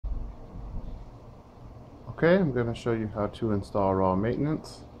Okay, I'm going to show you how to install raw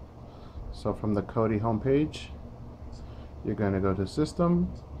maintenance. So from the Kodi homepage, you're going to go to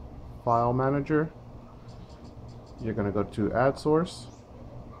System, File Manager, you're going to go to Add Source,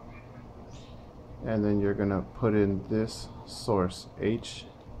 and then you're going to put in this source,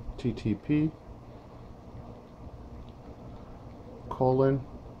 http://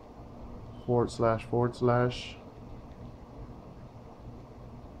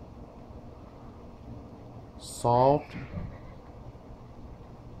 solved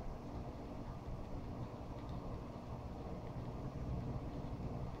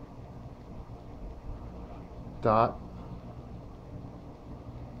dot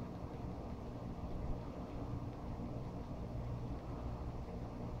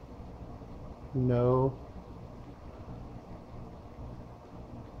no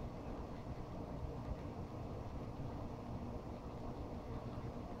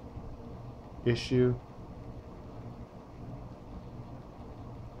issue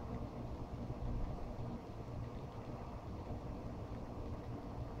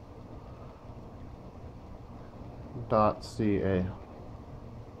 .ca.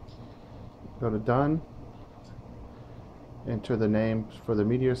 Go to done, enter the name for the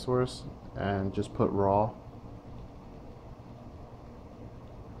media source and just put raw.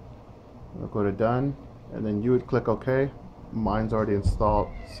 We'll go to done and then you would click OK. Mine's already installed,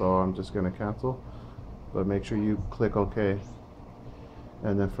 so I'm just going to cancel, but make sure you click OK,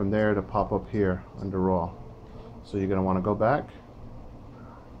 and then from there to pop up here under raw. So you're going to want to go back,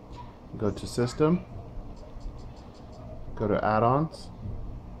 go to System, go to Add-ons,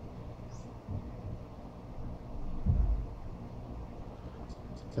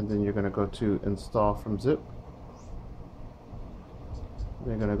 and then you're going to go to Install from Zip.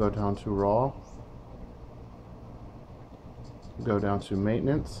 Then you're going to go down to Raw, go down to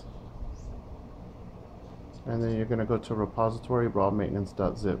Maintenance, and then you're going to go to Repository, raw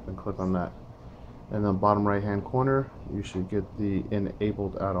maintenance.zip, and click on that. And then bottom right hand corner, you should get the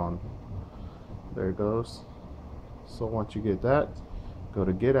enabled add-on. There it goes. So once you get that, go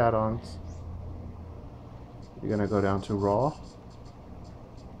to Get Add-ons. You're going to go down to Raw,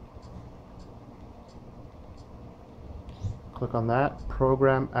 click on that,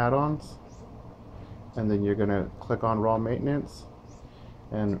 Program Add-ons, and then you're going to click on Raw Maintenance,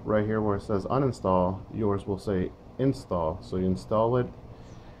 and right here where it says uninstall, yours will say install. So you install it,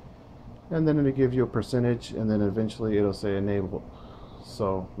 and then it'll give you a percentage, and then eventually it'll say enable.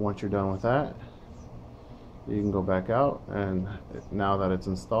 So once you're done with that, you can go back out, and now that it's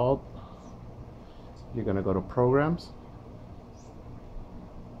installed, you're going to go to Programs,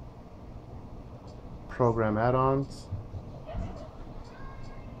 Program Add-ons,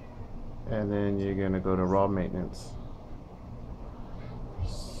 and then you're going to go to Raw Maintenance.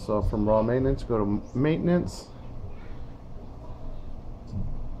 So from Raw Maintenance, go to Maintenance.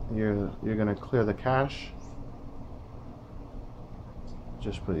 You're going to clear the cache.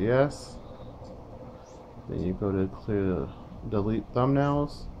 Just put yes. Then you go to clear, delete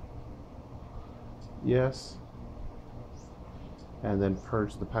thumbnails. Yes. And then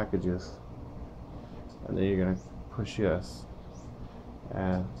purge the packages. And then you're going to push yes.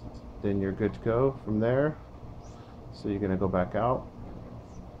 And then you're good to go from there. So you're going to go back out.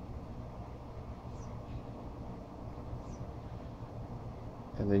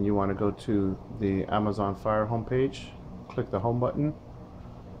 And then you want to go to the Amazon Fire homepage, click the home button,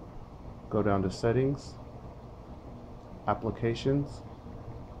 go down to Settings, Applications.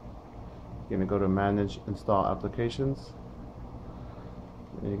 You're going to go to Manage Install Applications.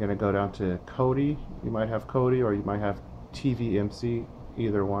 And you're going to go down to Kodi. You might have Kodi or you might have TVMC,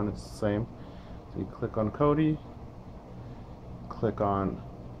 either one, it's the same. So you click on Kodi, click on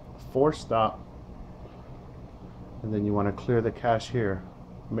Force Stop, and then you want to clear the cache here.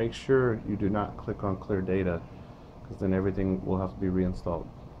 Make sure you do not click on Clear Data, because then everything will have to be reinstalled.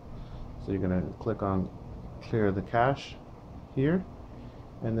 So you're going to click on Clear the Cache here,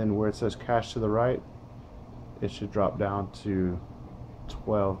 and then where it says Cache to the right, it should drop down to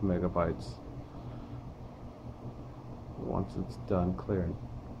 12 megabytes once it's done clearing.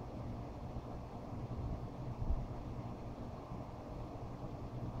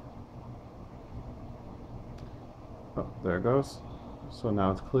 Oh, there it goes. So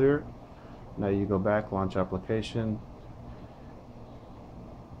now it's clear. Now you go back, launch application.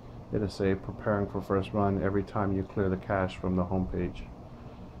 It'll say preparing for first run every time you clear the cache from the home page.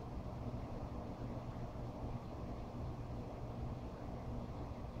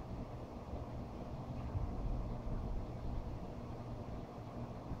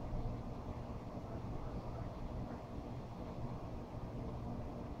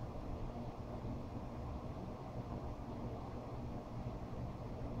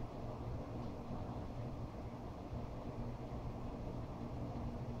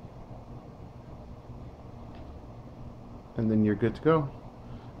 and then you're good to go.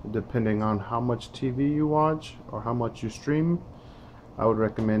 Depending on how much TV you watch or how much you stream, I would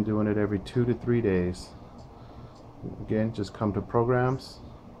recommend doing it every 2 to 3 days. Again, just come to Programs,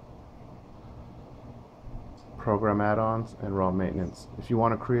 Program Add-ons, and Raw Maintenance. If you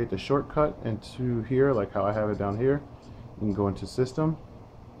want to create the shortcut into here, like how I have it down here, you can go into System,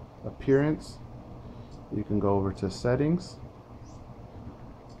 Appearance, you can go over to Settings,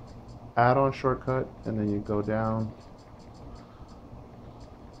 Add-on shortcut, and then you go down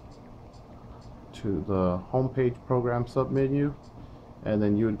to the Homepage Program submenu, and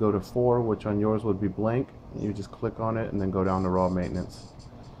then you would go to 4, which on yours would be blank. You just click on it and then go down to Raw Maintenance,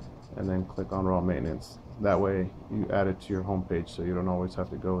 and then click on Raw Maintenance. That way you add it to your home page, so you don't always have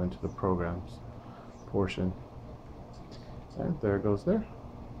to go into the programs portion. And there it goes there.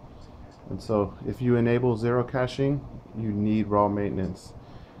 And so if you enable zero caching, you need Raw Maintenance.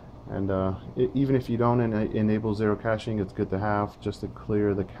 And even if you don't enable zero caching, it's good to have just to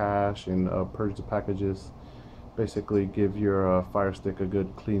clear the cache and purge the packages. Basically give your Fire Stick a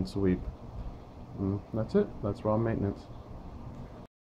good clean sweep. That's it. That's Raw Maintenance.